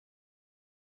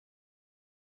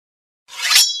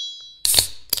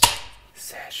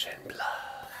Session Blood.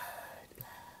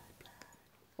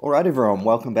 Alright everyone,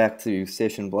 welcome back to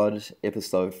Session Blood,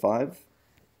 episode 5.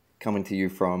 Coming to you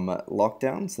from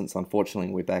lockdown, since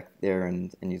unfortunately we're back there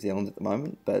in New Zealand at the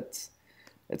moment, but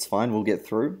it's fine, we'll get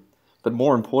through. But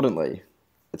more importantly,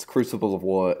 it's Crucible of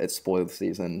War, it's spoiler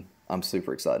season, I'm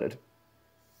super excited.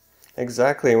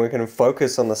 Exactly, and we can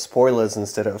focus on the spoilers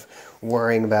instead of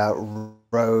worrying about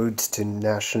roads to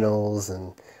nationals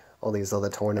and all these other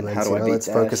tournaments. How do I beat let's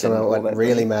focus on what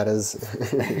really matters.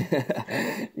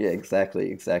 Yeah,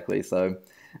 exactly. So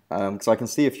I can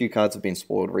see a few cards have been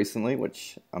spoiled recently,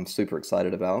 which I'm super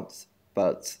excited about.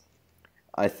 But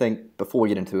I think before we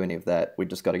get into any of that, we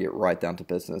just got to get right down to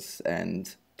business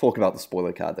and talk about the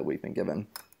spoiler card that we've been given.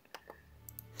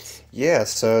 Yeah,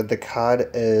 so the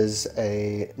card is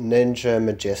a Ninja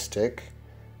Majestic.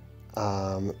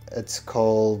 It's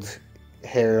called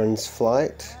Heron's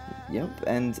Flight. Yep,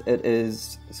 and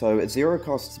it's 0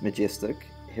 cost Majestic,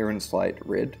 Heron's Flight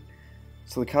red.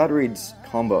 So the card reads,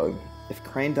 combo, if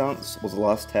Crane Dance was the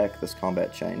last attack this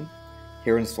combat chain,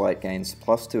 Heron's Flight gains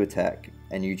 +2 attack,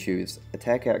 and you choose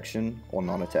attack action or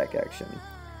non-attack action.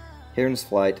 Heron's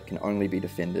Flight can only be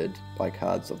defended by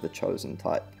cards of the chosen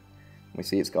type. We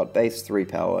see it's got base 3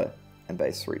 power and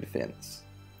base 3 defense.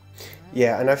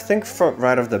 Yeah, and I think from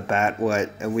right off the bat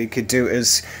what we could do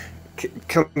is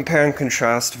compare and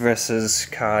contrast versus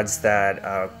cards that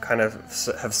kind of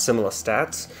have similar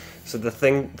stats. So the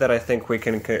thing that I think we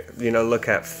can look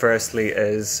at firstly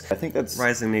is I think that's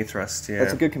Rising Knee Thrust. Yeah,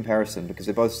 that's a good comparison because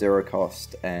they're both 0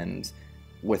 cost, and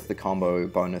with the combo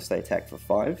bonus they attack for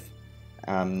 5.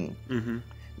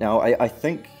 Now I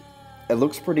think it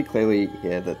looks pretty clearly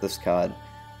here that this card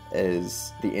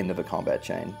is the end of a combat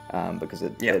chain because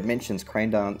it mentions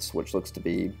Crane Dance, which looks to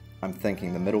be, I'm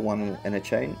thinking, the middle one in a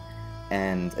chain,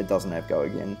 and it doesn't have Go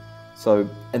Again. So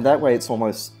in that way, it's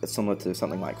almost similar to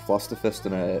something like Flusterfist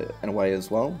in a way as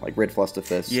well, like Red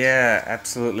Flusterfist. Yeah,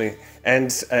 absolutely.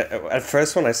 And at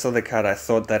first when I saw the card, I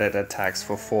thought that it attacks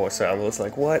for 4, so I was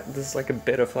like, what? This is like a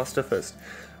bit of Flusterfist.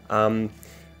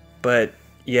 But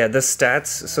yeah, the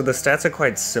stats are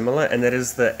quite similar, and that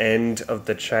is the end of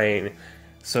the chain.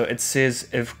 So it says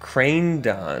if Crane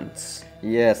Dance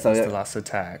is the last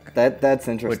attack. That's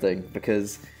interesting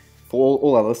because for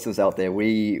all our listeners out there,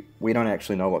 we don't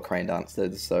actually know what Crane Dance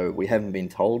is, so we haven't been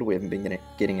told, we haven't been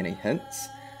getting any hints.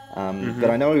 But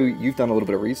I know you've done a little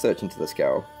bit of research into this,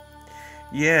 Karol.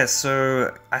 Yeah,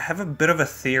 so I have a bit of a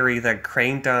theory that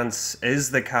Crane Dance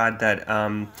is the card that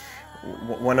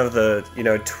one of the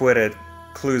Twitter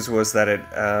clues was that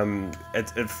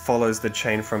it follows the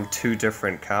chain from 2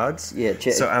 different cards. Yeah.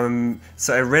 So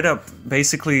I read up,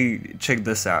 basically check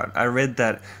this out. I read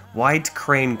that White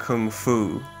Crane Kung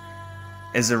Fu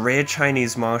is a rare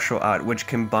Chinese martial art which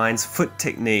combines foot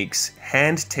techniques,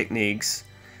 hand techniques,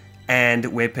 and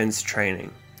weapons training.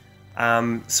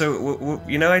 So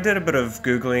I did a bit of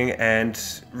Googling, and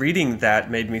reading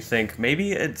that made me think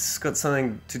maybe it's got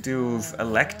something to do with a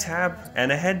leg tab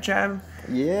and a head jab.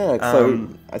 Yeah, so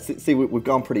I see we've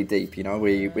gone pretty deep, we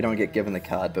don't get given the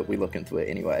card, but we look into it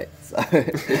anyway. So.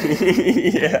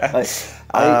 Yeah.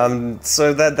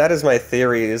 So that is my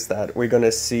theory, is that we're going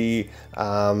to see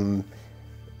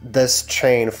this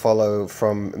chain follow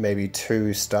from maybe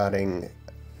 2 starting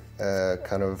the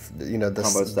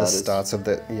starts of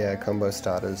the combo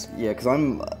starters. Yeah, because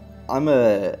I'm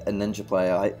a Ninja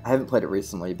player. I haven't played it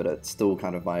recently, but it's still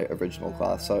kind of my original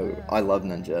class, so I love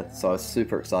Ninja, so I was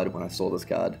super excited when I saw this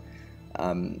card.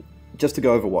 Just to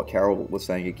go over what Karol was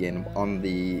saying again, on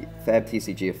the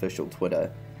FabTCG official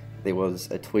Twitter, there was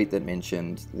a tweet that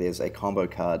mentioned there's a combo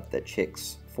card that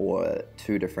checks for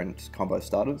 2 different combo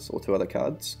starters, or 2 other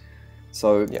cards.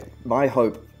 So my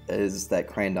hope is that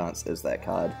Crane Dance is that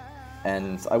card.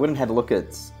 And I went and had a look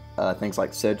at things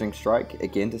like Surging Strike,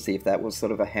 again, to see if that was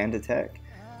sort of a hand attack.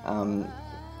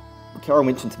 Karol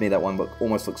mentioned to me that one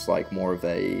almost looks like more of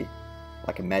a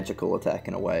magical attack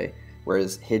in a way,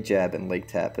 whereas Head Jab and Leg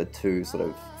Tap are 2 sort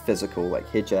of physical, like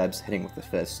Head Jab's hitting with the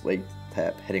fist, Leg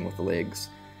Tap hitting with the legs,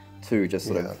 2 just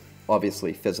sort of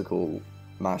obviously physical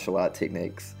martial art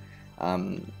techniques.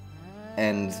 And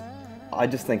I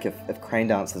just think if Crane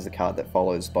Dance is a card that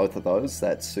follows both of those,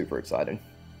 that's super exciting.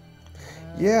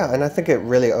 Yeah, and I think it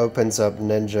really opens up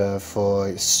Ninja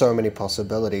for so many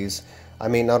possibilities. I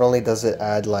mean, not only does it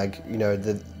add a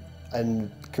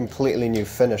completely new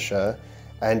finisher,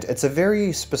 and it's a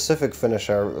very specific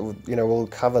finisher. We'll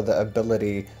cover the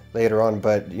ability later on,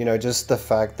 but just the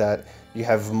fact that you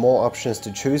have more options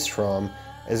to choose from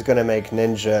is going to make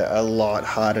Ninja a lot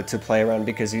harder to play around,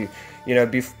 because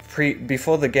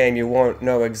before the game you won't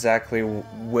know exactly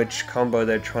which combo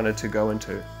they're trying to go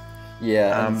into.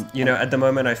 Yeah, and You know, at the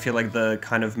moment, I feel like the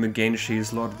kind of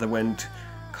Mugenshi's Lord of the Wind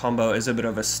combo is a bit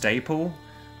of a staple.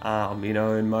 You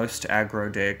know, in most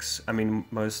aggro decks, I mean,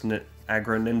 most aggro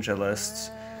ninja lists.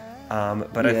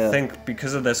 But Yeah. I think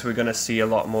because of this, we're going to see a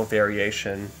lot more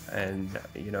variation and,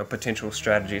 you know, potential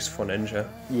strategies for ninja.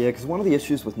 Yeah, because one of the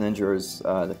issues with Ninja is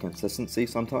the consistency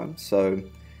sometimes. So,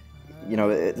 you know,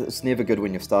 it's never good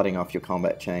when you're starting off your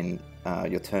combat chain,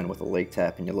 your turn with a league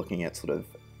tap, and you're looking at sort of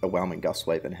a Whelming Gust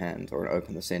Wave in hand or an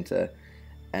Open the Center,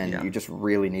 and Yeah. you just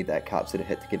really need that Cupsetter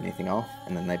hit to get anything off,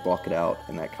 and then they block it out,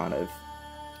 and that kind of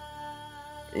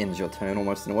ends your turn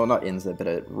almost. Well, not ends it, but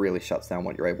it really shuts down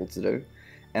what you're able to do.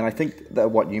 And I think that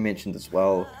what you mentioned as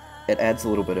well, it adds a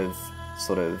little bit of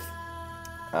sort of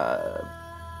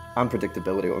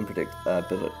unpredictability or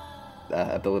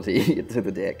ability to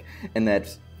the deck, in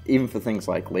that even for things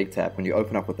like League Tap, when you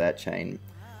open up with that chain,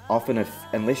 often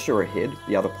unless you're ahead,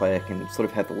 the other player can sort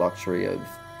of have the luxury of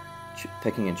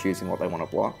picking and choosing what they want to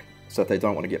block. So if they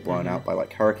don't want to get blown out by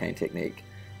like Hurricane technique,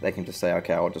 they can just say,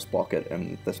 okay, I'll just block it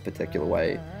in this particular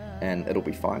way and it'll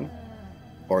be fine.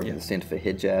 Or in the center for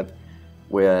head jab.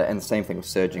 And the same thing with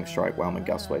Surging Strike, Whelming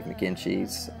Gust Wave,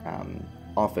 McGinchie's.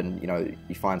 Often, you know,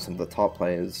 you find some of the top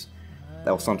players,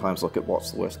 they'll sometimes look at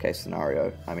what's the worst case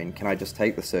scenario. I mean, can I just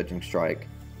take the Surging Strike,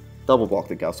 double block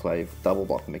the Gust Wave, double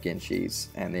block the McGinchie's,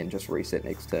 and then just reset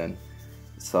next turn?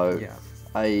 So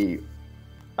I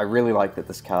really like that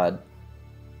this card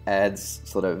adds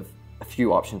sort of a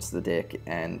few options to the deck,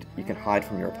 and you can hide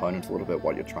from your opponent a little bit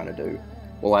what you're trying to do.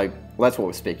 Well, that's what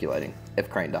we're speculating, if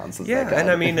Crane dances that card. And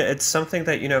I mean, it's something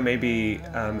that, you know, maybe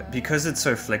because it's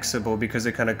so flexible, because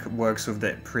it kind of works with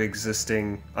that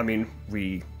pre-existing, I mean,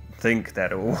 we think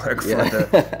that it will work for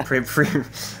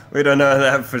the we don't know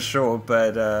that for sure,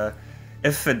 but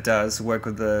if it does work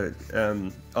with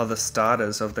the other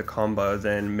starters of the combo,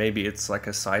 then maybe it's like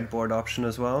a sideboard option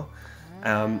as well.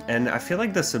 And I feel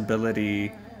like this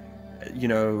ability, you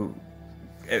know,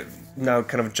 now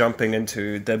kind of jumping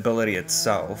into the ability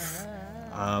itself,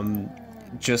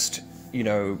 just, you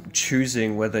know,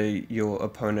 choosing whether your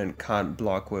opponent can't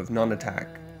block with non-attack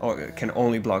or can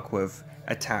only block with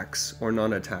attacks or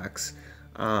non-attacks.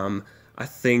 I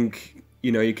think,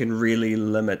 you know, you can really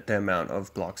limit the amount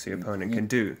of blocks your opponent can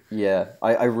do. Yeah,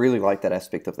 I really like that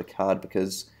aspect of the card,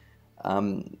 because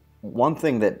one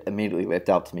thing that immediately leapt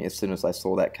out to me as soon as I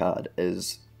saw that card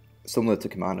is, similar to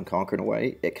Command and Conquer in a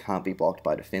way, it can't be blocked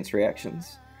by defense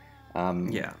reactions.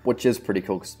 Which is pretty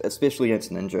cool, especially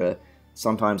against Ninja.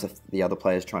 Sometimes if the other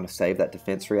player is trying to save that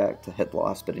defense react to hit the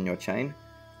last bit in your chain,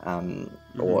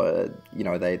 or, you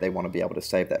know, they want to be able to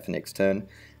save that for next turn,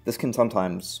 this can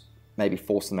sometimes maybe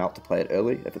force them out to play it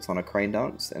early if it's on a Crane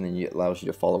dance, and then it allows you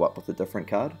to follow up with a different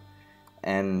card.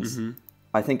 And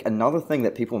I think another thing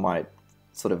that people might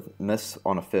sort of miss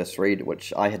on a first read,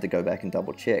 which I had to go back and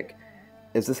double check,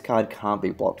 is this card can't be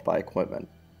blocked by equipment.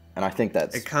 And I think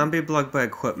that's... It can't be blocked by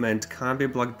equipment, can't be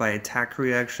blocked by attack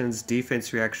reactions,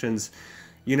 defense reactions.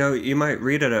 You know, you might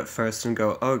read it at first and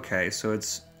go, okay, so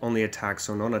it's only attacks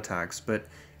or non-attacks, but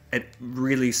it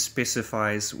really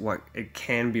specifies what it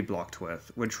can be blocked with,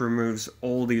 which removes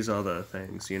all these other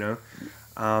things, you know?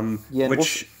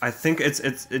 Which I think it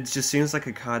just seems like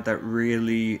a card that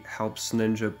really helps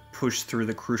Ninja push through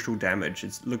the crucial damage.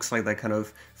 It looks like that kind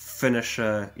of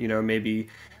finisher, you know, maybe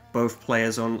both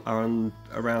players are on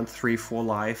around 3-4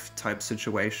 life type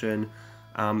situation,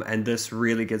 and this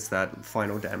really gets that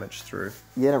final damage through.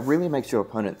 Yeah, and it really makes your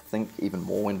opponent think even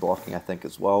more when blocking, I think,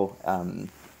 as well.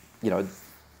 You know,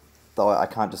 though I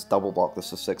can't just double block this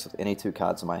for 6 with any 2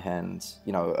 cards in my hands,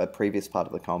 you know, a previous part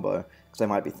of the combo, because they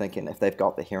might be thinking, if they've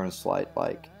got the Heron Sleight,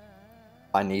 like,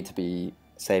 I need to be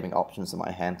saving options in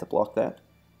my hand to block that.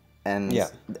 And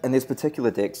there's particular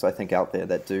decks, I think, out there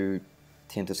that do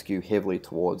tend to skew heavily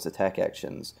towards attack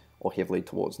actions or heavily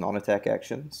towards non-attack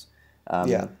actions.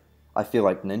 I feel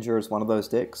like Ninja is one of those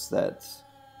decks that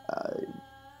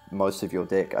most of your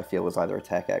deck, I feel, is either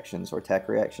attack actions or attack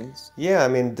reactions. Yeah, I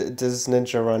mean, does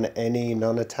Ninja run any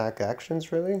non-attack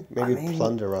actions, really? Maybe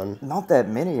Plunder Run. Not that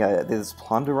many. There's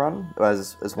Plunder Run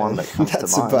as one that comes to mind.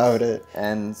 That's about it.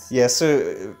 And yeah,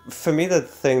 so for me, the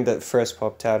thing that first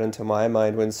popped out into my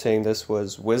mind when seeing this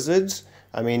was Wizards.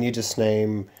 I mean, you just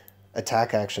name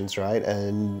attack actions, right?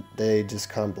 And they just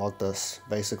can't block this,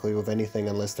 basically, with anything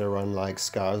unless they run, like,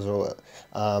 Scars or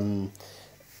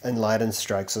Enlightened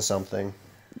Strikes or something.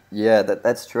 Yeah,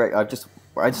 that's true. I just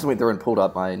went through and pulled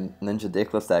up my Ninja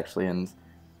deck list, actually, and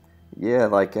yeah,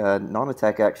 like,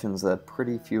 non-attack actions are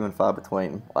pretty few and far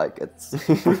between. Like, it's...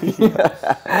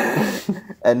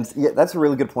 And yeah, that's a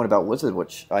really good point about Wizard,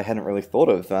 which I hadn't really thought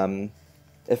of.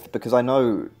 Because I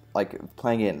know, like,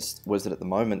 playing against Wizard at the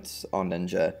moment on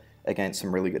Ninja, against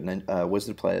some really good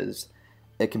wizard players,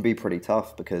 it can be pretty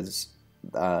tough because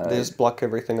They just block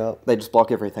everything up. they just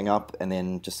block everything up and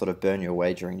then just sort of burn you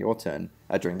away during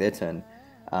during their turn.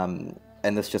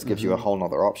 And this just gives you a whole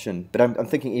nother option. But I'm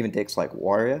thinking even decks like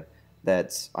Warrior,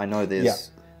 I know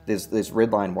there's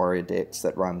red line Warrior decks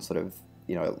that run sort of,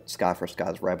 Scar for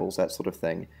Scars, Rebels, that sort of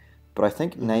thing. But I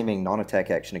think naming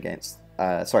non-attack action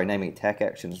naming attack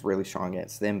action is really strong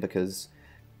against them because,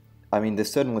 I mean,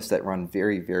 there's certain lists that run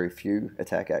very, very few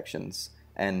attack actions.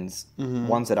 And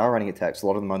ones that are running attacks, a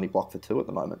lot of them only block for 2 at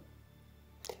the moment.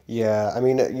 Yeah, I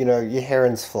mean, your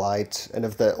Heron's Flight, and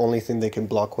if the only thing they can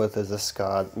block with is a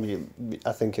Scar,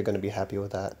 I think you're going to be happy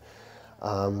with that.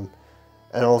 And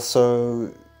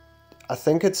also, I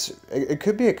think it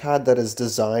could be a card that is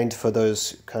designed for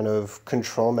those kind of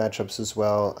control matchups as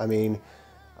well. I mean,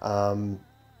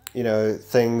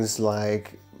 things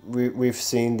like we've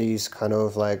seen these kind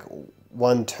of like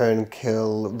one-turn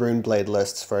kill Runeblade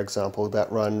lists, for example,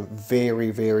 that run very,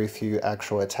 very few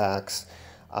actual attacks,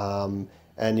 and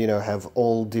have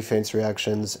all defense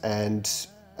reactions and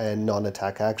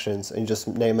non-attack actions, and you just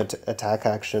name it attack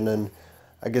action, and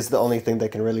I guess the only thing they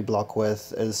can really block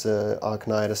with is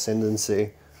Arcanite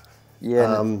Ascendancy.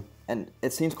 Yeah, and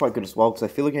it seems quite good as well, because I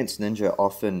feel against Ninja,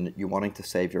 often you're wanting to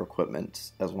save your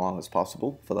equipment as long as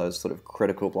possible for those sort of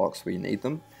critical blocks where you need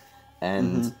them,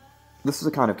 and this is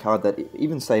a kind of card that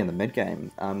even say in the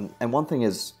mid-game, and one thing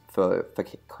is for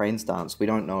Crane's Dance, we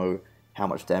don't know how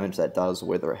much damage that does or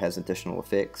whether it has additional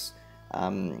effects,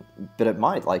 but it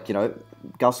might,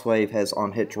 Gust Wave has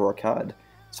on hit draw a card,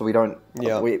 so we don't,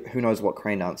 who knows what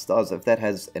Crane Dance does. If that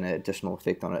has an additional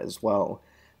effect on it as well,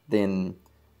 then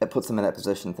it puts them in that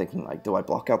position thinking, do I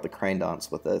block out the Crane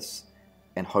Dance with this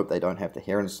and hope they don't have the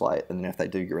Heron Sleight, and then if they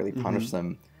do, you really punish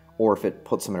them, or if it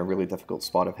puts them in a really difficult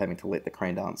spot of having to let the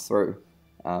Crane Dance through.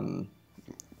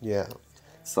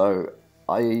 So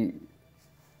I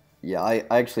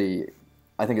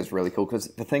think it's really cool, because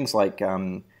the things like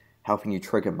helping you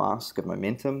trigger Mask of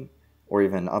Momentum, or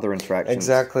even other interactions.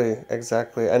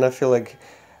 Exactly. And I feel like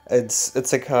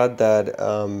it's a card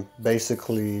that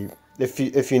basically,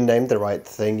 if you name the right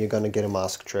thing, you're going to get a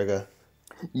Mask trigger.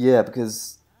 Yeah,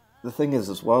 because the thing is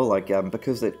as well,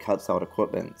 because it cuts out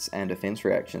equipment and defense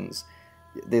reactions,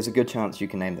 there's a good chance you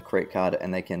can name the correct card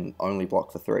and they can only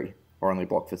block for 3 or only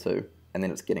block for 2, and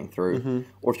then it's getting through.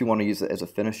 Or if you want to use it as a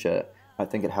finisher, I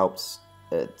think it helps.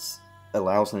 It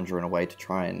allows Ninja in a way to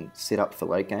try and set up for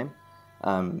late game.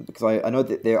 Because I know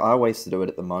that there are ways to do it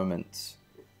at the moment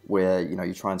where,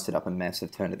 you try and set up a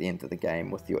massive turn at the end of the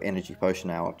game with your energy potion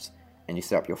out, and you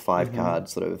set up your 5-card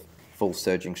sort of full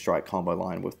Surging Strike combo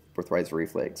line with Razor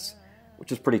Reflex,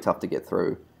 which is pretty tough to get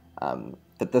through.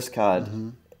 But this card,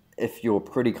 if you're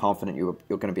pretty confident you're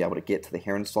going to be able to get to the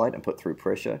Heron Sleight and put through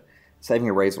pressure, saving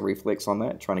a Razor Reflex on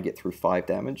that, trying to get through 5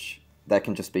 damage, that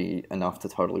can just be enough to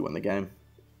totally win the game.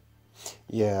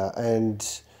 Yeah,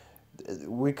 and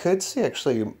we could see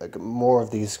actually more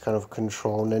of these kind of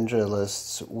control Ninja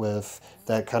lists with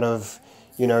that kind of,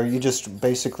 you just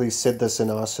basically set this in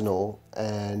Arsenal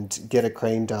and get a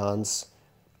Crane Dance,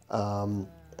 and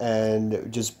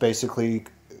just basically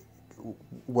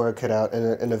work it out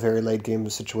in a very late game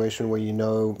situation where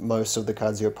most of the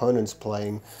cards your opponent's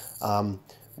playing,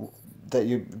 that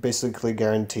you basically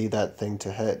guarantee that thing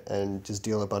to hit and just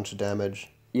deal a bunch of damage.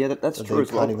 Yeah, that's true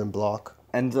as well. They can't even block.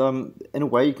 And in a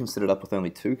way, you can set it up with only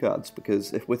 2 cards,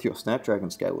 because if with your Snapdragon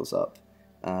Scalers up,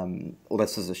 or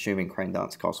this is assuming Crane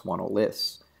Dance costs 1 or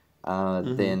less,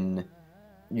 then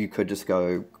you could just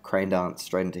go Crane Dance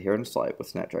straight into Heron Sleight with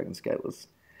Snapdragon Scalers.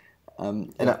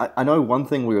 And I know one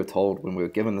thing we were told when we were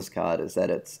given this card is that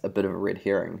it's a bit of a red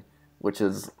herring, which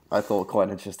is, I thought, quite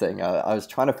interesting. I was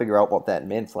trying to figure out what that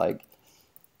meant.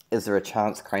 Is there a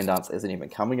chance Crane Dance isn't even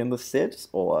coming in this set?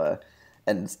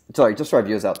 And sorry, just for our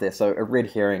viewers out there, so a red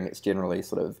herring is generally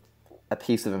sort of a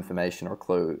piece of information or a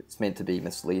clue. It's meant to be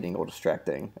misleading or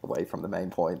distracting away from the main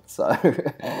point. So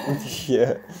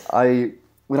yeah,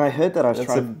 when I heard that, I was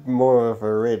trying. More of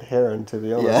a red heron, to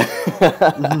be honest.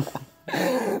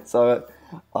 Yeah. So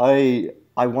I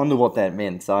wonder what that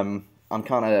meant. I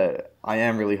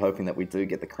am really hoping that we do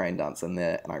get the Crane Dance in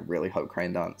there, and I really hope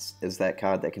Crane Dance is that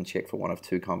card that can check for 1 of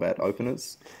 2 combat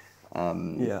openers.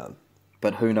 Yeah.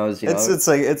 But who knows,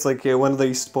 It's like one of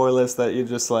these spoilers that you're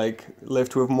just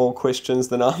left with more questions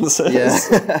than answers.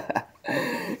 Yeah.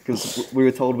 Because we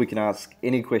were told we can ask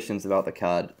any questions about the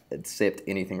card except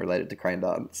anything related to Crane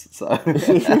Dance. So I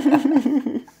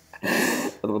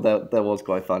thought that was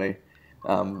quite funny.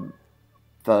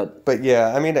 But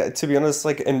yeah, I mean, to be honest,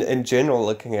 in general,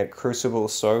 looking at Crucible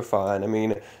so far, and I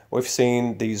mean, we've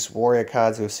seen these Warrior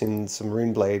cards, we've seen some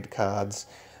Runeblade cards.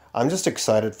 I'm just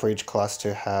excited for each class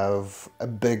to have a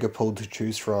bigger pool to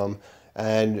choose from.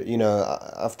 And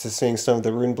after seeing some of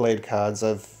the Runeblade cards,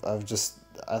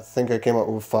 I think I came up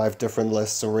with 5 different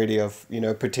lists already of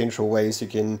potential ways you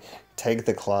can take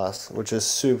the class, which is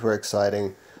super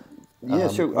exciting. Yeah,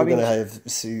 sure. I We're mean, gonna have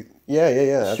see. Yeah, yeah,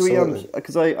 yeah, should we absolutely.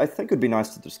 because I think it'd be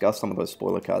nice to discuss some of those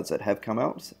spoiler cards that have come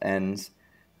out, and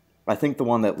I think the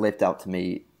one that leapt out to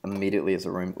me immediately is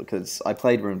a Rune, because I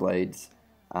played Runeblades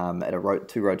at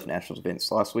two Road to Nationals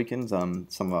events last weekend. Some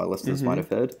of our listeners might have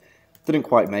heard. Didn't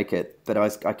quite make it, but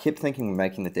I kept thinking when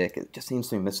making the deck, it just seems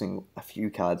to be missing a few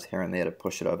cards here and there to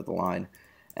push it over the line.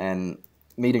 And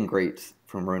Meet and Greet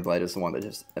from Runeblade is the one that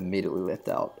just immediately left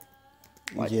out.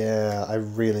 Like, Yeah, I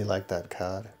really like that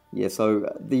card. yeah,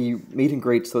 so the Meet and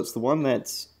Greet, so it's the one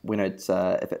that's when if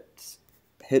it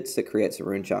hits, it creates a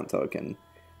rune chant token.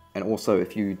 And also,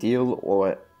 if you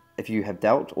have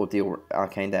dealt or deal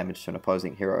arcane damage to an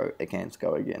opposing hero, it can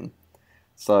go again.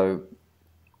 So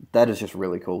that is just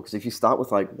really cool, because if you start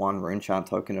with like one rune chant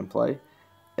token in play,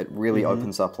 it really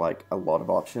opens up like a lot of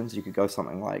options. You could go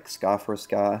something like Scar for a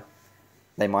Scar.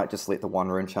 They might just let the one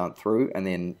rune chant through, and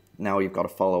then now you've got a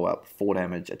follow up 4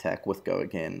 damage attack with Go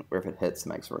Again, where if it hits, it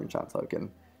makes a rune chant token.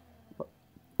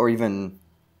 Or even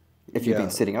if you've been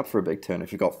Yeah. setting up for a big turn,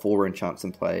 if you've got 4 rune chants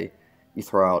in play, you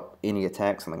throw out any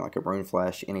attack, something like a Rune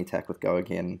Flash, any attack with Go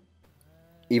Again,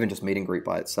 even just Meet and Greet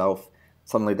by itself.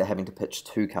 Suddenly they're having to pitch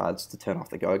 2 cards to turn off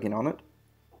the Go Again on it.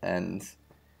 And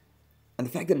the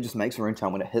fact that it just makes a rune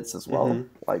chant when it hits as well,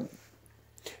 like,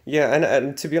 Yeah,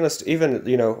 and to be honest, even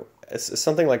it's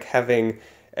something like having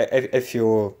if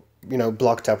you're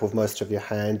blocked up with most of your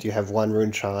hand, you have one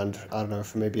rune chant. I don't know,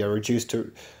 for maybe a reduce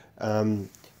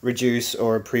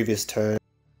or a previous turn,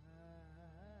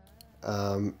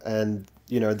 and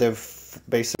they've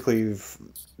basically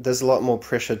there's a lot more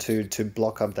pressure to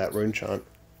block up that rune chant.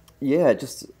 yeah, it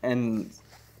just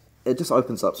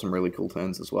opens up some really cool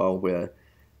turns as well, where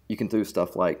you can do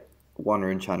stuff like one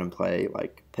rune chant and play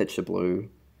like pitch a blue,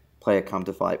 play a come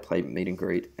to fight, play Meet and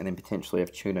Greet, and then potentially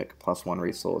have Tunic plus 1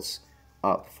 resource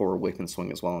up for a weapon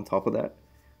swing as well on top of that.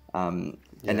 And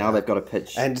now Yeah. they've got to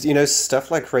pitch. And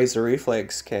stuff like Razor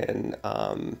Reflex can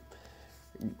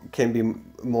be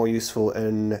more useful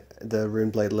in the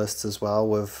Runeblade lists as well,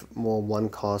 with more one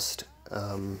cost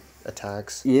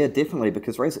attacks. Yeah, definitely,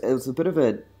 because it was a bit of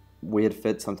a weird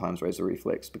fit sometimes, Razor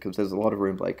Reflex, because there's a lot of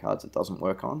Runeblade cards it doesn't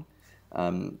work on.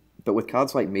 But with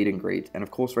cards like Meet and Greet, and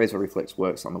of course Razor Reflex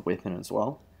works on the weapon as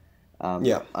well,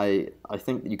 Yeah. I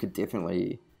think that you could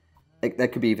definitely...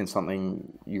 that could be even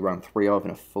something you run 3 of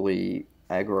in a fully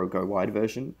aggro go wide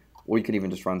version, or you could even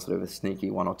just run sort of a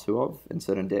sneaky 1 or 2 of in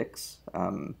certain decks.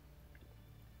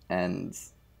 And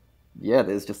yeah,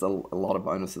 there's just a lot of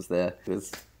bonuses there.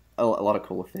 There's a lot of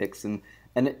cool effects. And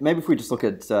maybe if we just look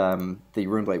at the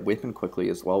Runeblade weapon quickly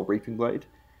as well, Reaping Blade.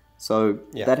 So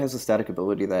Yeah. that has a static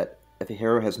ability that if a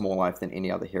hero has more life than any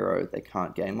other hero, they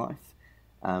can't gain life.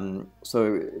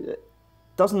 So it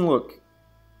doesn't look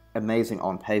amazing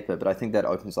on paper, but I think that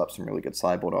opens up some really good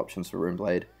sideboard options for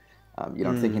Runeblade.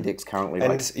 I'm thinking decks currently And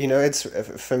like... it's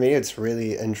for me, it's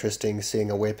really interesting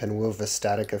seeing a weapon with a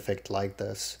static effect like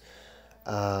this.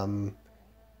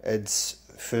 It's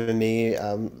for me,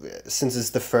 since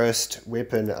it's the first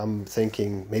weapon, I'm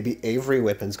thinking maybe every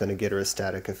weapon's going to get a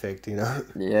static effect.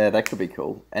 Yeah, that could be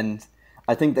cool. And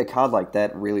I think that card like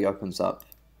that really opens up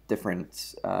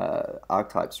different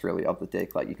archetypes, really, of the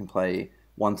deck. Like, you can play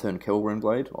one-turn kill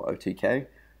Runeblade, or OTK,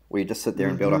 where you just sit there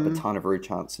and build up a ton of rune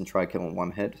chants and try kill in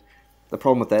one hit. The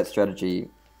problem with that strategy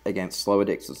against slower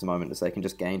decks at the moment is they can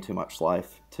just gain too much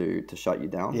life to shut you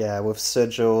down. Yeah, with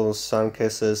sigils, sun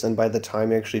kisses, and by the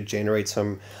time you actually generate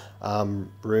some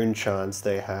rune chants,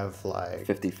 they have like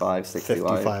 55, 60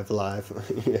 life. 55 life.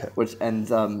 Yeah. Which, and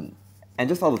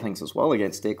just other things as well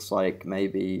against decks like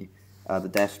maybe the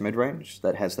dash midrange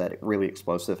that has that really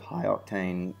explosive high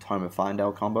octane Tome of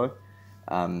Findale combo.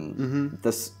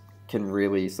 This can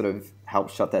really sort of help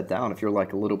shut that down. If you're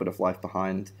like a little bit of life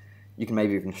behind, you can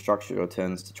maybe even structure your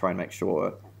turns to try and make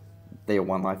sure they are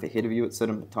 1 life ahead of you at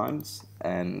certain times.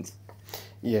 And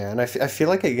Yeah, and I feel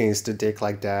like against a deck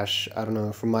like Dash, I don't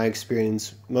know, from my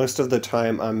experience, most of the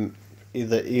time I'm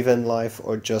either even life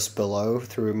or just below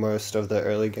through most of the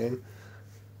early game.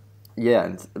 yeah,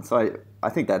 and so I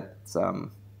think that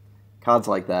cards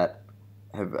like that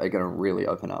are going to really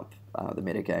open up the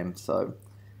metagame.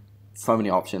 So many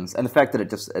options, and the fact that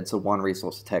it's a 1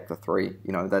 resource attack for 3,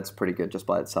 that's pretty good just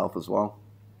by itself as well.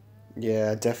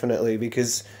 Yeah, definitely,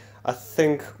 because I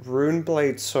think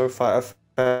Runeblade so far I've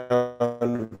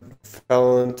found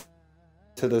fell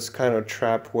into into this kind of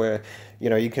trap where,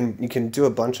 you can do a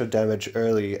bunch of damage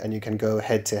early and you can go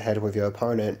head to head with your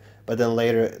opponent, but then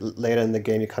later in the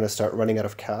game you kind of start running out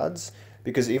of cards,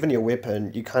 because even your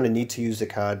weapon, you kind of need to use the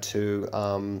card to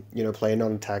play a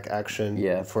non-attack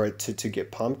action for it to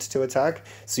get pumped to attack.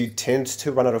 So you tend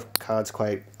to run out of cards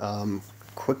quite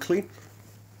quickly.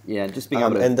 Yeah, just being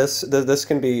able to... And this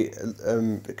can be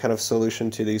kind of solution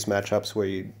to these matchups where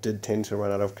you did tend to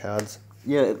run out of cards.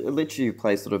 Yeah, it lets you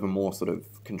play sort of a more sort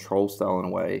of control style in a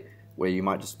way where you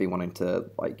might just be wanting to,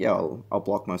 like, I'll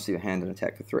block most of your hand and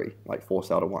attack for 3, like force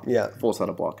out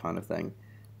a block kind of thing.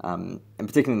 And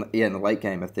particularly in the late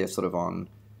game, if they're sort of on,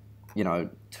 2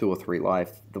 or 3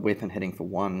 life, the weapon hitting for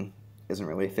 1 isn't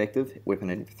really effective. Weapon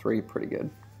hitting for 3, pretty good.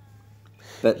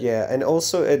 But yeah, and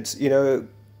also it's,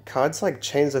 cards like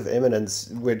Chains of Eminence,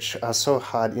 which are so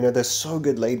hard, they're so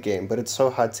good late game, but it's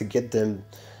so hard to get them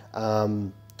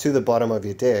to the bottom of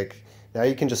your deck. Now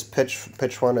you can just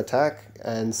pitch one attack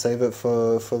and save it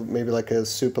for maybe like a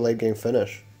super late game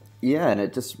finish. Yeah, and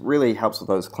it just really helps with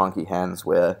those clunky hands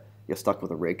where you're stuck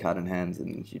with a red card in hand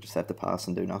and you just have to pass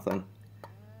and do nothing.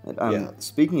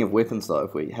 Speaking of weapons though,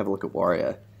 if we have a look at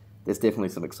Warrior, there's definitely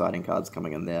some exciting cards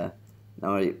coming in there.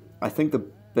 Now, I think the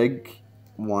big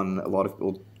one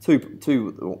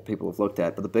two people have looked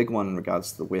at, but the big one in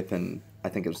regards to the weapon, I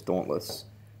think, is Dauntless.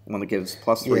 The one that gives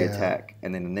 +3 attack,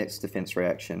 and then the next defense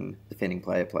reaction, defending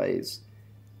player plays,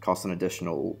 costs an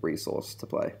additional resource to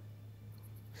play.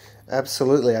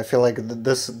 Absolutely. I feel like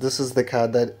this is the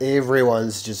card that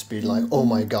everyone's just been like, oh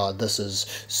my god, this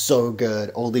is so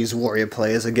good. All these Warrior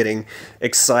players are getting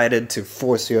excited to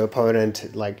force your opponent, to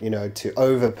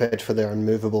overpitch for their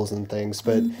unmovables and things.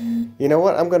 But you know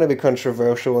what? I'm going to be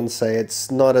controversial and say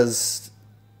it's not as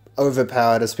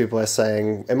overpowered as people are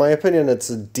saying. In my opinion, it's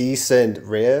a decent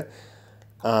rare.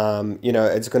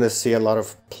 It's going to see a lot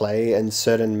of play in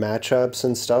certain matchups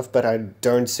and stuff, but I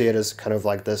don't see it as kind of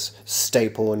like this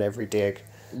staple in every deck.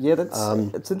 Yeah,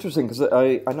 it's interesting because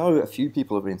I know a few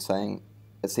people have been saying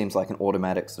it seems like an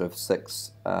automatic sort of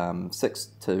 6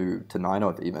 to 9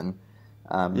 of even.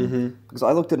 Because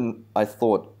I looked at it and I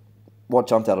thought what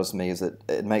jumped out at me is that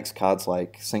it makes cards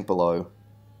like Sink Below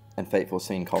and Fateful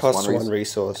Scene cost 1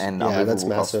 resource. And that's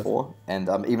massive. Cost 4. And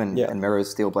and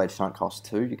Mirror's Steelblade Shunt cost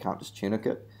 2. You can't just tunic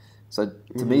it. So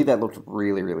to me, that looked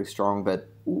really, really strong. But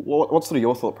what's sort of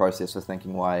your thought process for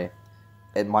thinking why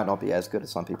it might not be as good as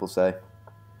some people say?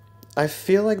 I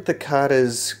feel like the card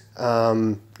is,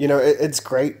 it's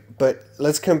great, but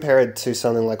let's compare it to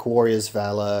something like Warrior's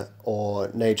Valor or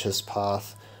Nature's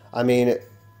Path. I mean,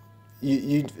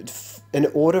 you in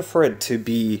order for it to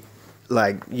be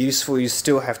like useful, you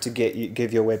still have to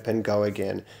give your weapon go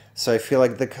again. So I feel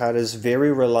like the card is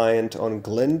very reliant on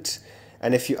glint,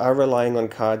 and if you are relying on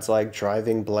cards like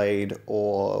Driving Blade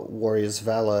or Warrior's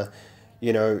Valor,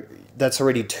 that's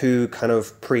already 2 kind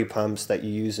of pre-pumps that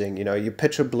you're using. You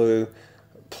pitch a blue,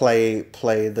 play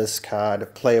this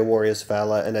card, play a Warrior's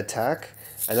Valor and attack,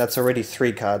 and that's already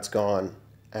 3 cards gone.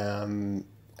 And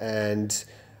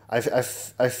I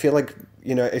feel like,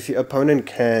 if your opponent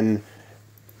can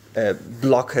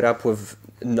block it up with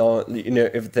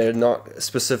if they're not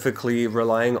specifically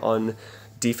relying on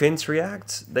defense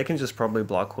reacts, they can just probably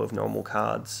block with normal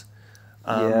cards.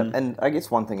 And I guess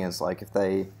one thing is like if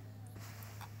they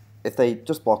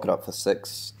just block it up for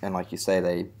 6 and like you say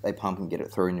they pump and get it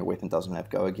through and your weapon doesn't have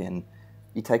go again,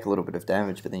 you take a little bit of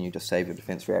damage, but then you just save your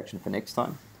defense reaction for next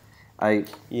time. I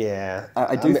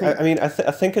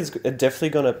think it's definitely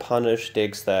going to punish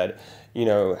decks that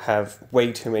have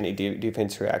way too many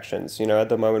defense reactions. At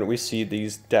the moment we see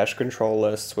these dash control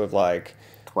lists with like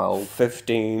 12,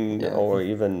 15 or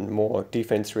even more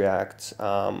defense reacts.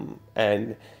 I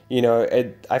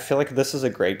feel like this is a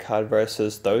great card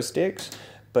versus those decks.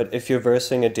 But if you're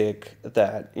versing a deck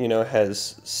that,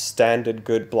 has standard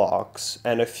good blocks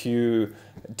and a few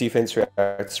defense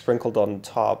reacts sprinkled on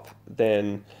top,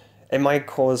 then it might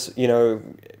cause,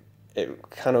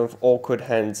 kind of awkward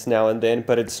hands now and then,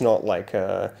 but it's not like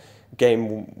a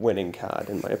game-winning card,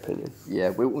 in my opinion. Yeah,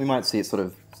 we might see it sort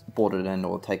of boarded in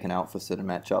or taken out for certain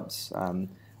matchups.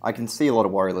 I can see a lot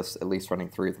of Warrior lists at least running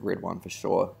through the red one for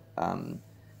sure, and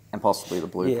possibly the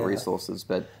blue for resources,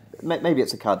 but maybe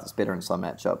it's a card that's better in some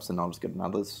matchups and not as good in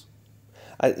others.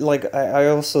 I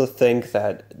also think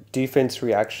that defense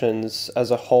reactions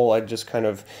as a whole, I just kind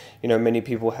of, many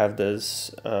people have this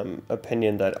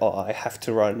opinion that, I have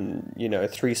to run,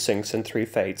 3 Sinks and 3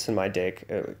 Fates in my deck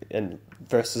and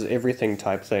versus everything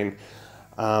type thing.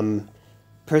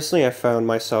 Personally, I found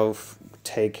myself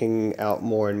taking out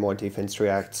more and more defense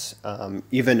reacts,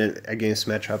 even against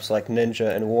matchups like Ninja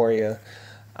and Warrior.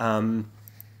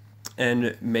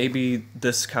 And maybe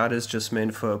this card is just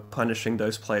meant for punishing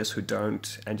those players who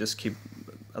don't, and just keep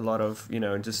a lot of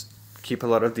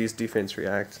these defense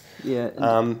reacts. Yeah.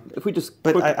 If we just,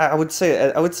 but I would say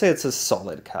it's a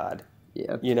solid card.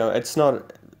 Yeah. It's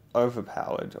not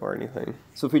overpowered or anything.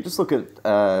 So if we just look at,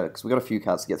 because we've got a few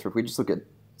cards to get through, if we just look at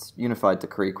Unified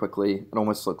Decree quickly, it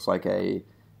almost looks like a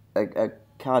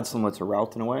card similar to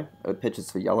Rout in a way. It pitches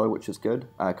for yellow, which is good.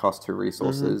 Costs 2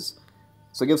 resources.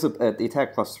 So it gives the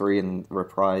attack +3, and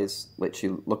reprise lets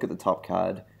you look at the top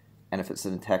card, and if it's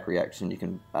an attack reaction, you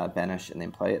can banish and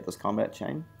then play it this combat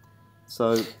chain.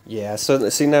 So yeah, so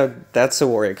see, now that's a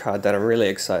warrior card that I'm really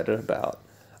excited about,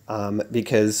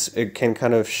 because it can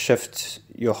kind of shift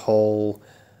your whole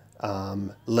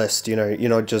list. I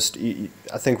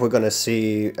think we're going to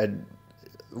see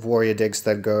warrior decks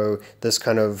that go this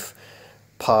kind of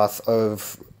path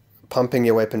of pumping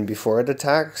your weapon before it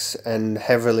attacks, and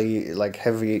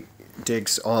heavy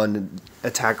decks on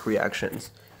attack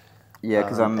reactions. Yeah,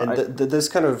 because this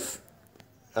kind of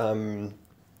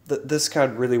this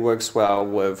card really works well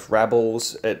with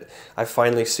Rabbles. I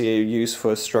finally see a use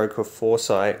for a Stroke of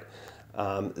Foresight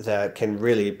that can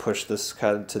really push this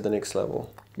card to the next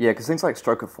level. Yeah, because things like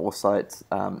Stroke of Foresight,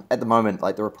 at the moment,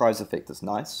 like the reprise effect is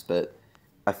nice, but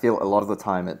I feel a lot of the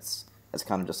time it's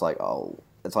kind of just like, oh,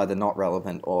 it's either not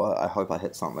relevant or I hope I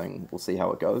hit something. We'll see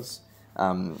how it goes.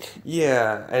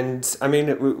 Yeah, and I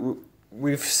mean,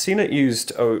 we've seen it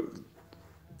used.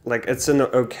 It's an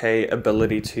okay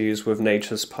ability to use with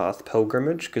Nature's Path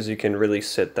Pilgrimage, because you can really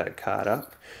set that card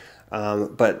up.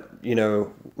 But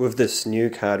with this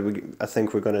new card, I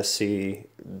think we're going to see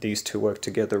these two work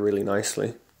together really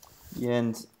nicely.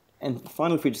 Yeah, and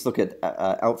finally, if we just look at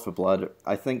Out for Blood,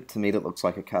 I think to me that looks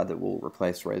like a card that will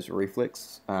replace Razor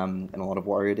Reflex in a lot of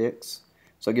warrior decks.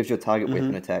 So it gives you a target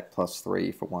weapon attack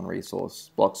 +3 for 1 resource,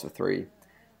 blocks for 3,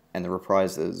 and the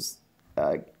reprise is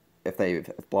if they've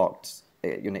blocked,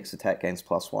 your next attack gains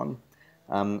 +1.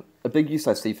 A big use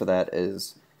I see for that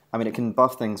is, I mean, it can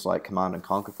buff things like Command and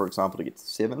Conquer, for example, to get to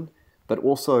 7, but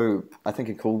also I think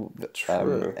a cool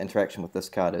interaction with this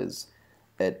card is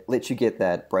it lets you get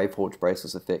that Brave Forge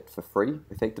Braces effect for free,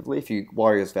 effectively. If you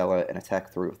Warrior's Valor and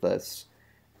attack through with this,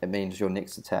 it means your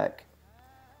next attack,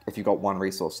 if you've got 1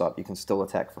 resource up, you can still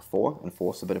attack for 4 and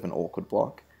force a bit of an awkward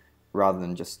block, rather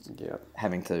than just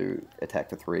having to attack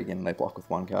for 3 again and they block with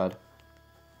 1 card.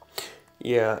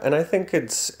 Yeah, and I think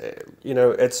it's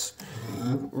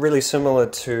really similar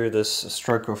to this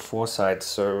Stroke of Foresight,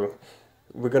 so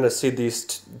we're going to see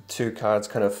these two cards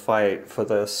kind of fight for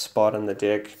the spot in the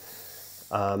deck.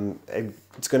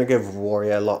 It's going to give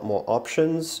Warrior a lot more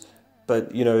options,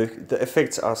 but the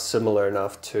effects are similar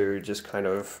enough to just kind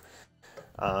of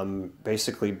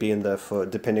basically be in there for,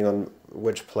 depending on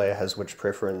which player has which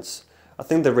preference. I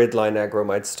think the red line aggro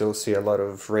might still see a lot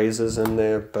of razors in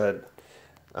there, but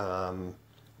kind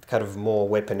of more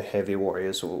weapon heavy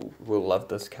warriors will love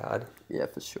this card. Yeah,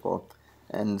 for sure.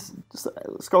 And just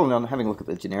scrolling down, having a look at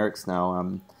the generics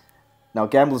now. Now,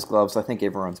 Gambler's Gloves, I think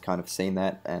everyone's kind of seen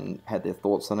that and had their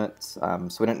thoughts on it, so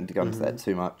we don't need to go into that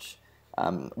too much.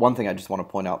 One thing I just want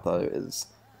to point out, though, is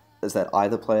that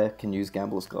either player can use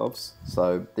Gambler's Gloves,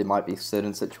 so there might be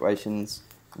certain situations,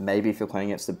 maybe if you're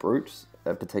playing against a Brute,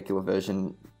 a particular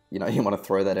version, you want to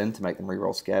throw that in to make them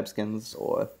reroll Scab Skins,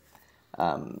 or...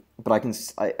 but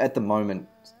at the moment,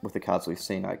 with the cards we've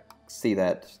seen, I see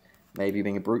that maybe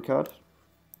being a Brute card.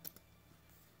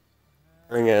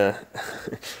 Having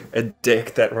a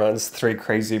deck that runs 3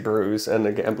 Crazy Brews and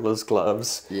a Gambler's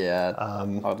Gloves. Yeah,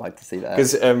 I'd like to see that.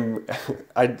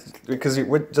 Because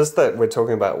we're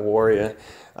talking about Warrior.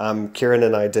 Kieran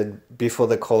and I did, before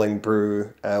the Calling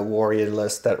Brew, a Warrior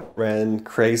list that ran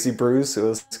Crazy Brews. It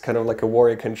was kind of like a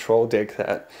Warrior control deck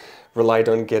that relied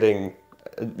on getting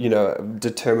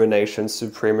determination,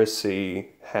 supremacy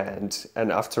hand, and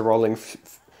after rolling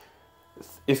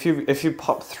if you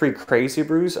pop 3 Crazy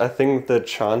Brews, I think the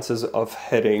chances of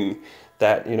hitting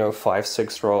that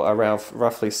 5-6 roll around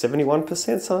roughly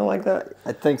 71%, something like that.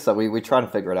 I think so. We tried to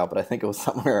figure it out, but I think it was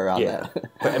somewhere around that.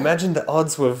 But imagine the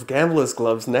odds with Gambler's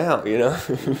Gloves now, Yeah,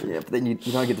 but then you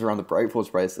don't get to run the Brave Force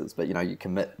Braces, but you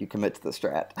commit to the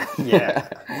strat. Yeah.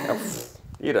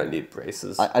 You don't need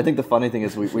braces. I think the funny thing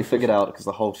is we figured out, because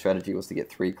the whole strategy was to get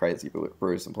 3 Crazy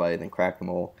Brews in play and then crack them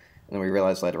all, and then we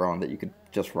realized later on that you could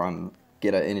just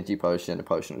get an energy potion, a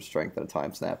potion of strength, and a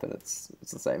time snap, and it's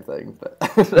the same thing. But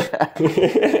but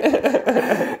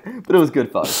it was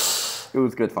good fun. It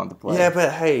was good fun to play. Yeah,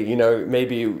 but hey,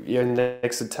 maybe your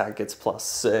next attack gets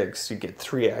 +6. You get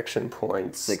 3 action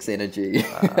points. 6 energy.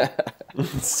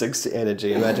 6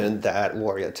 energy. Imagine that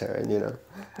warrior turn.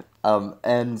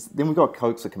 And then we've got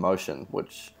Coax of Commotion,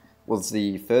 which was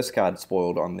the first card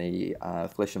spoiled on the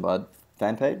Flesh and Blood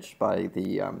fan page by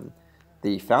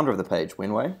the founder of the page,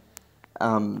 Wenwei.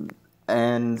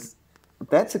 And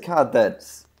that's a card that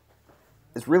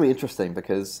is really interesting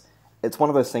because it's one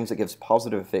of those things that gives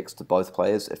positive effects to both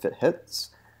players if it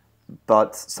hits,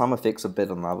 but some effects are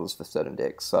better than others for certain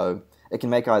decks. So it can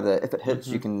make either, if it hits,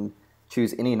 you can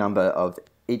choose any number of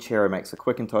each hero makes a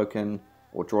quicken token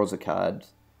or draws a card,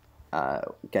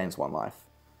 gains 1 life.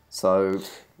 So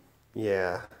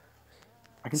Yeah.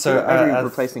 I can see maybe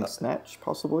replacing Snatch,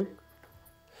 possibly.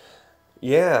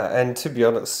 Yeah, and to be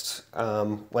honest,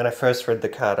 when I first read the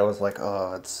card, I was like,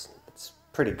 oh, it's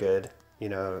pretty good. You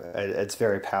know, it's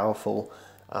very powerful.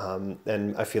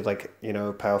 And I feel like, you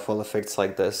know, powerful effects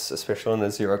like this, especially on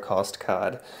a 0 cost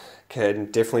card, can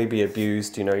definitely be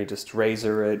abused. You know, you just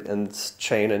razor it and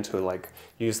chain into, like,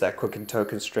 use that quicken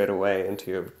token straight away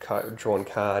into your drawn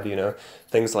card. You know,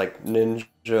 things like Ninja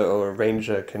or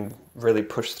Ranger can really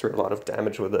push through a lot of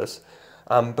damage with this.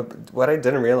 But what I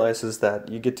didn't realize is that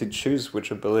you get to choose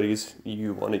which abilities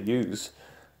you want to use.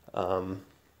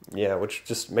 Yeah, which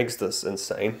just makes this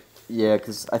insane. Yeah,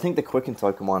 because I think the quicken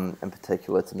token one in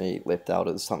particular to me left out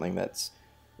as something that's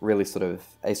really sort of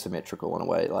asymmetrical in a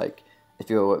way. Like if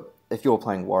you're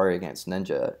playing Warrior against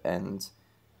Ninja and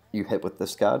you hit with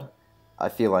this card, I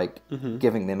feel like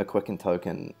giving them a quicken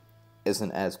token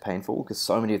isn't as painful because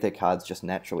so many of their cards just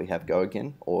naturally have Go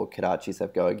Again, or Kadachis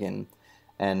have Go Again.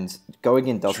 And Go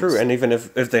Again doesn't... True, and even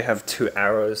if they have 2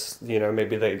 arrows, you know,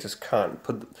 maybe they just can't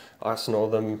arsenal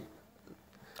them.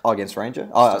 Oh, against Ranger?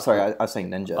 Oh, sorry, I was saying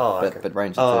Ninja, but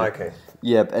Ranger too. Oh, okay.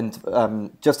 Yeah,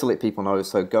 and just to let people know,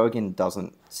 so Go Again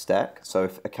doesn't stack. So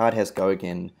if a card has Go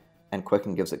Again and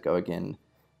Quicken gives it Go Again,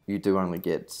 you do only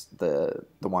get the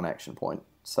 1 action point.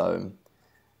 So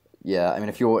yeah, I mean,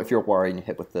 if you're a Warrior and you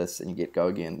hit with this and you get Go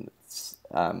Again,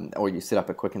 or you set up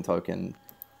a Quicken token,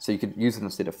 so you could use it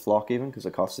instead of Flock even because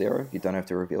it costs 0. You don't have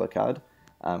to reveal a card.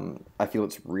 I feel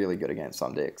it's really good against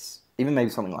some decks. Even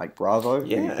maybe something like Bravo.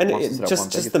 Yeah, and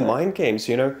just the mind games,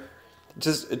 you know.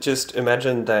 Just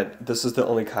imagine that this is the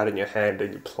only card in your hand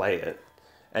and you play it,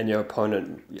 and your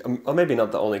opponent, or maybe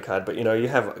not the only card, but you know, you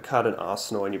have a card in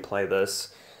Arsenal and you play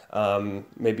this.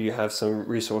 Maybe you have some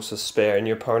resources spare, and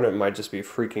your opponent might just be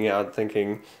freaking out,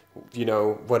 thinking, you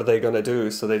know, what are they gonna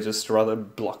do? So they just rather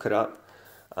block it up.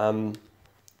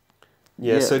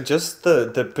 Yeah, so just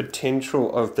the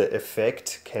potential of the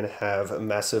effect can have a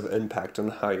massive impact on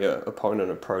how your opponent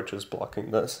approaches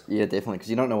blocking this. Yeah, definitely, because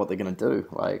you don't know what they're going to do.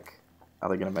 Like, are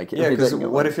they going to make it? Yeah, because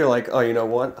what if you're like, oh, you know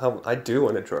what? I do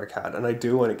want to draw a card, and I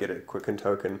do want to get a quicken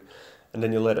token, and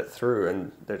then you let it through,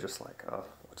 and they're just like, oh,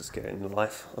 I'll just get it in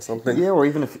life or something. Yeah, or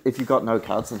even if you got no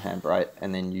cards in hand, right,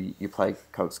 and then you play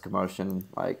Coax Commotion,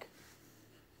 like,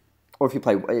 or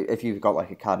if you've got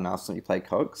like a card in Arsenal, you play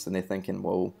Coax, and they're thinking,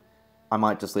 well, I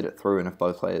might just let it through, and if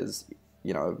both players,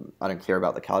 you know, I don't care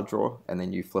about the card draw, and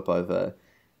then you flip over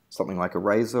something like a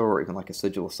Razor, or even like a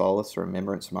Sigil of Solace, or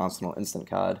Remembrance from Arsenal instant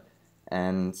card,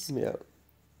 and you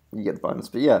get the bonus.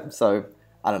 But yeah, so,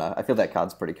 I don't know, I feel that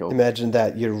card's pretty cool. Imagine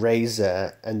that, you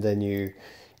Razor, and then you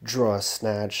draw a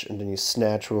Snatch, and then you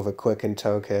Snatch with a Quicken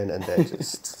token, and they're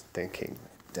just thinking,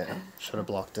 damn, should have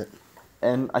blocked it.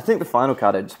 And I think the final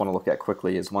card I just want to look at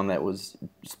quickly is one that was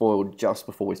spoiled just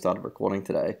before we started recording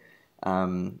today.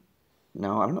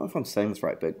 Now, I don't know if I'm saying this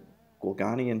right, but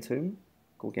Gorganian Tome?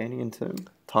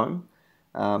 Tome?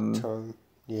 Tome.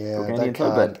 Yeah, Gorganian that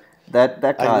Tome, card. But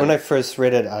that card... When I first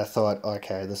read it, I thought,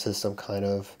 okay, this is some kind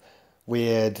of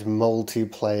weird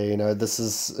multiplayer, you know, this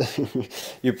is...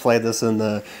 you play this in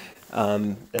the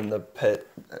pit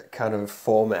kind of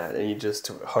format, and you just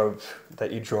hope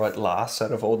that you draw it last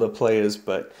out of all the players,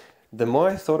 but... The more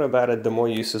I thought about it, the more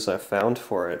uses I found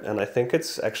for it, and I think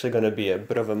it's actually going to be a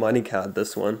bit of a money card,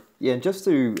 this one. Yeah, just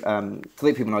to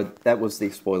let people know, that was the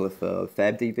spoiler for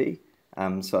FabDB.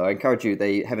 So I encourage you,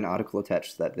 they have an article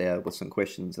attached to that there with some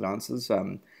questions and answers.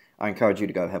 I encourage you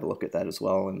to go have a look at that as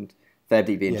well, and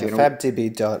FabDB in general.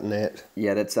 FabDB.net.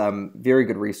 Yeah, that's very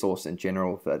good resource in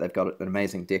general. They've got an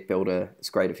amazing deck builder. It's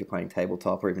great if you're playing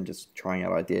tabletop or even just trying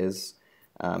out ideas.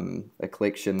 A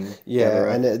collection.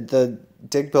 Yeah, and the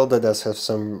deck builder does have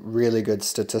some really good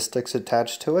statistics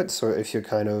attached to it. So if you're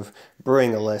kind of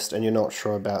brewing a list and you're not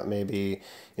sure about maybe,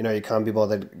 you know, you can't be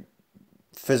bothered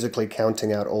physically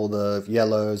counting out all the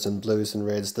yellows and blues and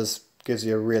reds, this gives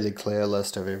you a really clear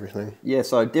list of everything. Yeah,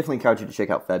 so I definitely encourage you to check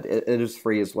out Fab. It is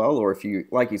free as well, or if you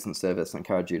like using the service, I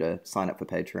encourage you to sign up for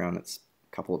Patreon. It's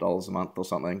a couple of dollars a month or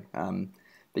something.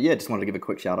 But yeah, just wanted to give a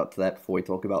quick shout out to that before we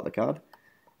talk about the card.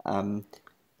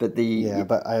 But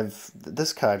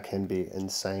this card can be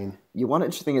insane. One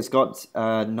interesting, it's got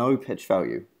no pitch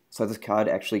value. So this card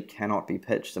actually cannot be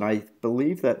pitched, and I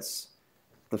believe that's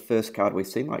the first card we've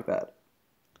seen like that.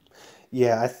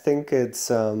 Yeah, I think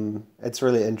it's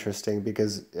really interesting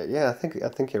because yeah, I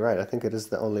think you're right. I think it is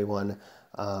the only one,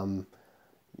 um,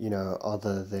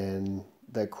 other than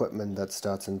the equipment that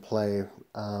starts in play.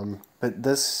 But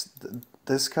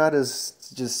this card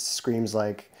is just screams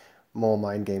like more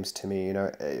mind games to me.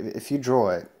 If you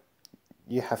draw it,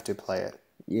 you have to play it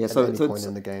Yeah, at any point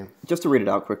in the game. just to read it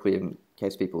out quickly in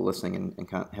case people are listening and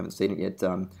haven't seen it yet.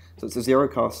 So it's a 0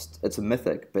 cost, it's a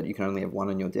mythic, but you can only have 1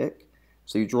 in your deck.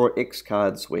 So you draw X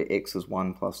cards where X is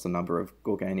 1 plus the number of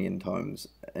Gorganian tomes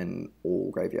in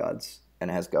all graveyards, and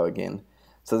it has go again.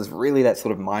 So there's really that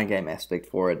sort of mind game aspect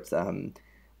for it.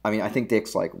 I think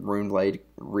decks like Runeblade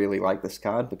really like this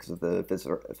card because of the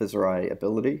Viserai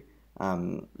ability.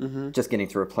 Just getting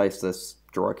to replace this,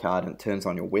 draw a card, and it turns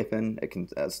on your weapon. It can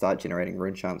start generating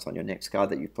rune chants on your next card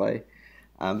that you play.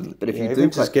 But if you do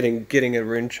just getting a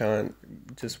rune chant,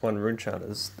 just one rune chant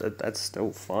that's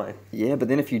still fine. Yeah, but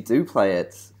then if you do play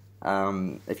it,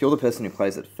 if you're the person who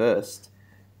plays it first,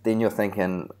 then you're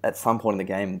thinking at some point in the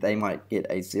game they might get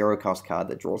a 0 cost card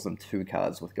that draws them 2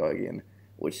 cards with go again,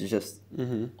 which is just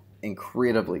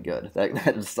incredibly good.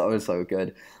 That is so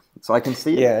good. So I can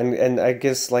see it. Yeah, and I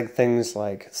guess like things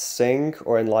like Sync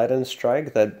or Enlightened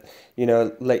Strike that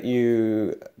let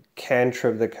you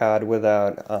cantrip the card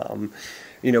without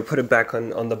put it back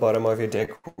on the bottom of your deck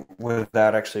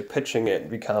without actually pitching it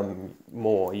become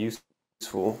more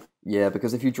useful. Yeah,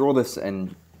 because if you draw this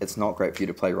and it's not great for you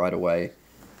to play right away,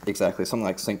 exactly, something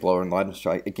like Sync Blower and Enlightened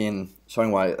Strike, again,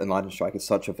 showing why Enlightened Strike is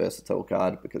such a versatile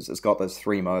card, because it's got those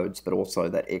 3 modes, but also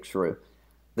that extra,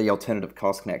 the alternative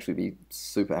cost can actually be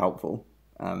super helpful.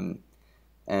 I know...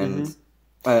 And,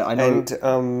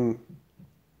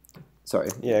 sorry.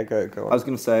 Yeah, go on. I was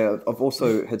going to say, I've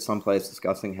also heard some players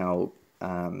discussing how it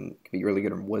can be really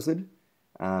good in Wizard.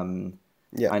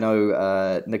 I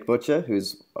know Nick Butcher,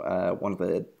 who's one of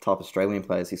the top Australian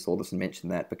players, he saw this and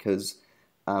mentioned that because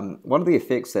one of the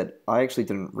effects that I actually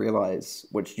didn't realize,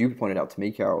 which you pointed out to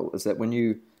me, Karol, is that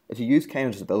if you use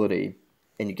Kano's ability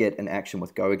and you get an action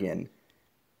with Go Again,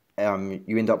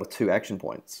 you end up with 2 action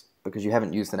points because you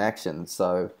haven't used an action.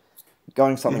 So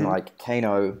going something like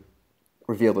Kano,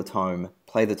 reveal the tome,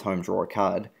 play the tome, draw a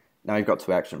card, now you've got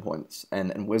 2 action points.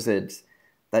 And in Wizard,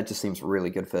 that just seems really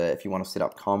good for if you want to set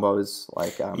up combos.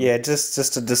 Like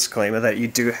just a disclaimer that you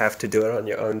do have to do it on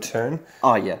your own turn.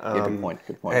 Oh yeah, good point.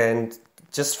 And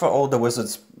just for all the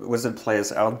wizard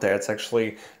players out there, it's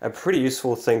actually a pretty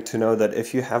useful thing to know that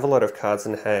if you have a lot of cards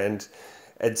in hand,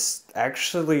 it's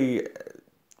actually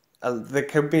there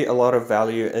could be a lot of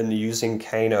value in using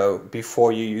Kano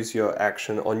before you use your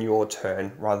action on your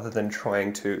turn, rather than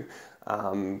trying to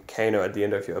Kano at the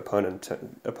end of your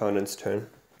opponent's turn.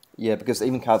 Yeah, because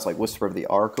even cards like Whisper of the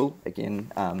Oracle,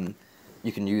 again,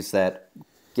 you can use that,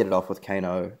 get it off with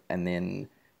Kano, and then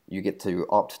you get to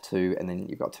opt to, and then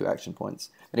you've got 2 action points.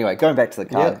 Anyway, going back to the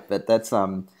card, but that's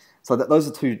so those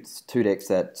are two decks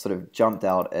that sort of jumped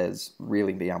out as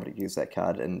really being able to use that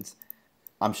card, and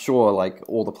I'm sure like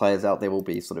all the players out there will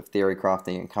be sort of theory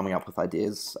crafting and coming up with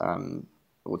ideas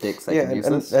or decks that can use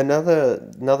this.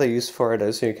 Another use for it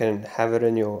is you can have it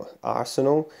in your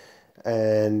arsenal.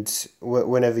 And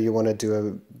whenever you want to do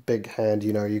a big hand,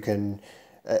 you can,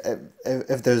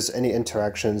 if there's any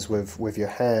interactions with your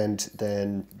hand,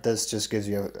 then this just gives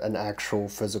you an actual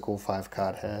physical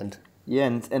 5-card hand. Yeah,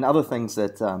 and other things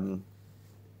that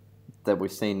that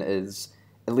we've seen is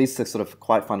at least the sort of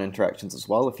quite fun interactions as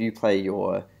well. If you play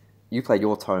your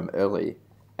tome early,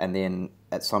 and then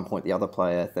at some point the other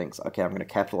player thinks, okay, I'm going to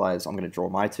capitalize, I'm going to draw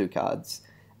my 2 cards.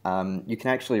 You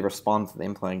can actually respond to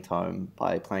them playing Tome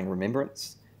by playing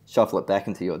Remembrance, shuffle it back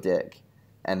into your deck,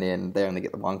 and then they only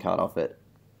get the 1 card off it,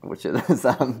 which is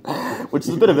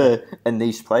a bit of a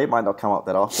niche play. It might not come up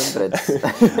that often, but it's...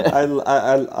 I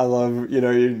love,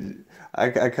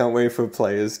 I can't wait for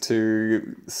players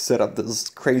to set up this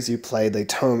crazy play. They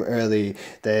Tome early,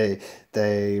 they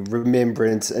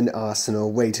Remembrance an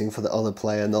arsenal, waiting for the other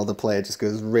player, and the other player just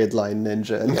goes Redline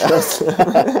Ninja and just...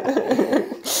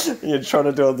 You're trying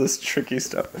to do all this tricky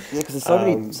stuff. Yeah, because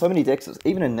there's so many decks,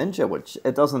 even in Ninja, which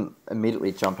it doesn't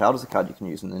immediately jump out as a card you can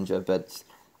use in Ninja, but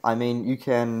I mean, you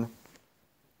can,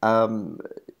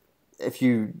 if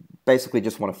you basically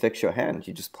just want to fix your hand,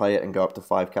 you just play it and go up to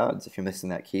 5 cards if you're missing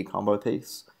that key combo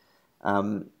piece.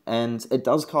 And it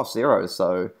does cost 0,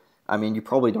 so I mean, you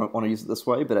probably don't want to use it this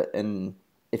way, but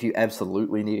if you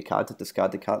absolutely need a card to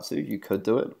discard the Katsu, you could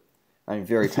do it. I mean,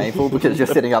 very painful because you're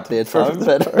setting up their tome,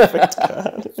 but perfect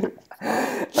card.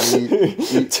 I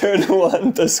Turn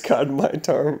 1, discard my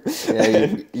tome.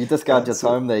 Yeah, you discard your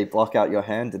tome, they block out your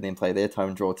hand, and then play their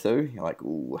tome, draw 2. You're like,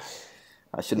 ooh,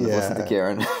 I shouldn't have listened to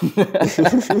Kieran.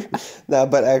 No,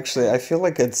 but actually, I feel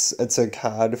like it's a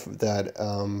card that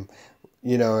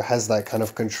has that kind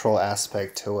of control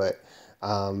aspect to it.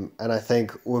 And I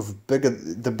think with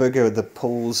the bigger the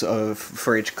pools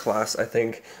for each class, I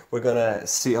think we're gonna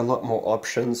see a lot more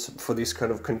options for these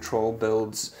kind of control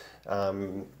builds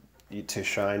to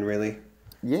shine, really.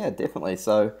 Yeah, definitely.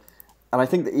 So, and I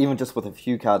think that even just with a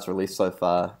few cards released so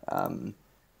far,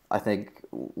 I think,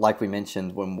 like we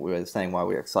mentioned when we were saying why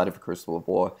we were excited for Crucible of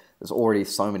War, there's already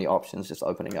so many options just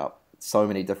opening up. So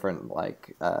many different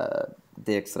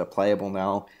decks that are playable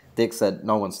now, decks that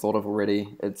no one's thought of already.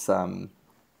 It's I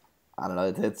don't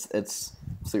know, it's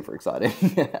super exciting.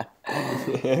 Yeah,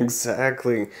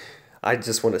 exactly. I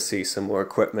just want to see some more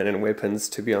equipment and weapons,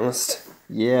 to be honest.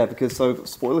 Yeah, because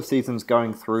spoiler season's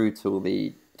going through till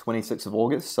the 26th of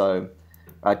August, so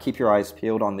keep your eyes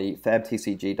peeled on the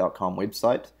fabtcg.com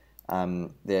website.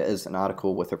 There is an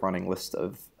article with a running list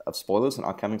of spoilers and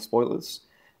upcoming spoilers.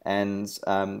 And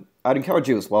I'd encourage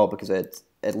you as well, because it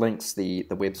links the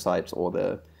website or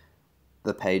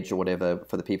the page or whatever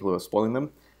for the people who are spoiling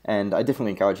them. And I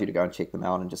definitely encourage you to go and check them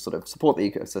out and just sort of support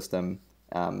the ecosystem,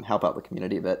 help out the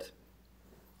community a bit.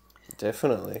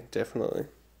 Definitely.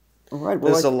 All right,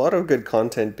 well, there's a lot of good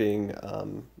content being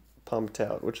pumped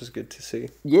out, which is good to see.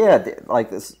 Yeah,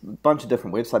 there's a bunch of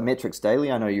different websites. Metrics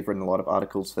Daily, I know you've written a lot of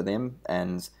articles for them.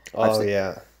 And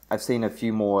I've seen a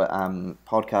few more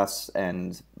podcasts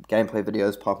and gameplay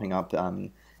videos popping up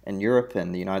in Europe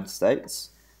and the United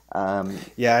States.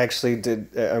 Yeah, I actually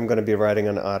did. I'm going to be writing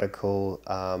an article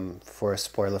for a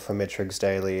spoiler for Metrics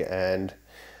Daily, and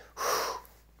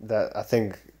I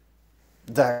think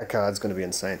that card's going to be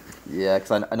insane. Yeah,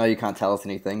 because I know you can't tell us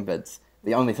anything, but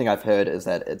the only thing I've heard is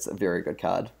that it's a very good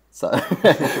card. So,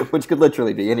 which could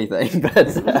literally be anything,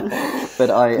 but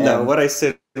I am... No, what I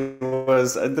said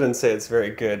was, I didn't say it's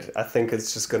very good. I think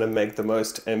it's just going to make the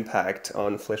most impact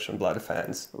on Flesh and Blood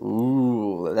fans.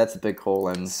 Ooh, that's a big call,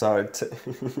 and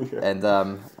and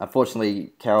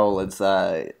unfortunately, Karol is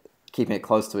keeping it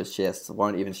close to his chest.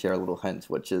 Won't even share a little hint,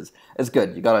 which is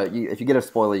good. If you get a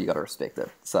spoiler, you gotta respect it.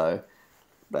 So,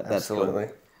 that's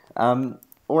absolutely cool.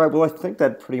 All right, well, I think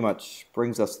that pretty much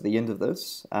brings us to the end of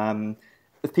this.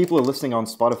 If people are listening on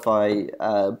Spotify,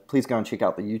 please go and check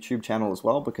out the YouTube channel as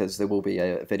well, because there will be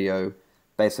a video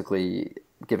basically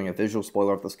giving a visual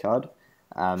spoiler of this card.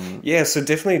 Yeah, so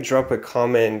definitely drop a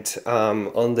comment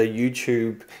on the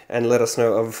YouTube and let us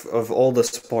know of all the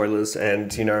spoilers,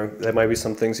 and there might be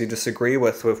some things you disagree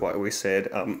with what we said.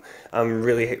 I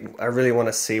really want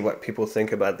to see what people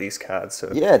think about these cards,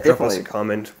 so yeah, drop definitely. us a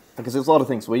comment. Because there's a lot of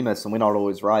things we miss and we're not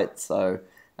always right, so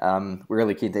we're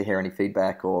really keen to hear any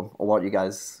feedback or what you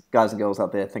guys and girls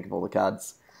out there think of all the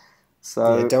cards.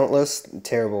 So yeah, don't list.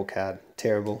 Terrible card.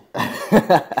 Terrible.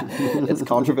 It's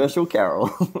controversial,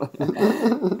 Karol.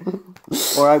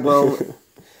 All right, well,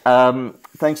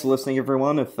 thanks for listening,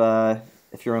 everyone. If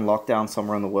you're in lockdown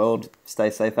somewhere in the world,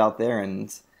 stay safe out there,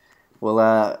 and we'll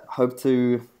hope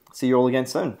to see you all again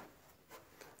soon.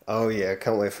 Oh yeah,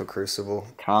 can't wait for Crucible.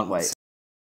 Can't wait.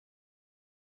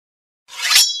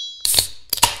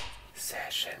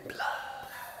 Flesh and Blood.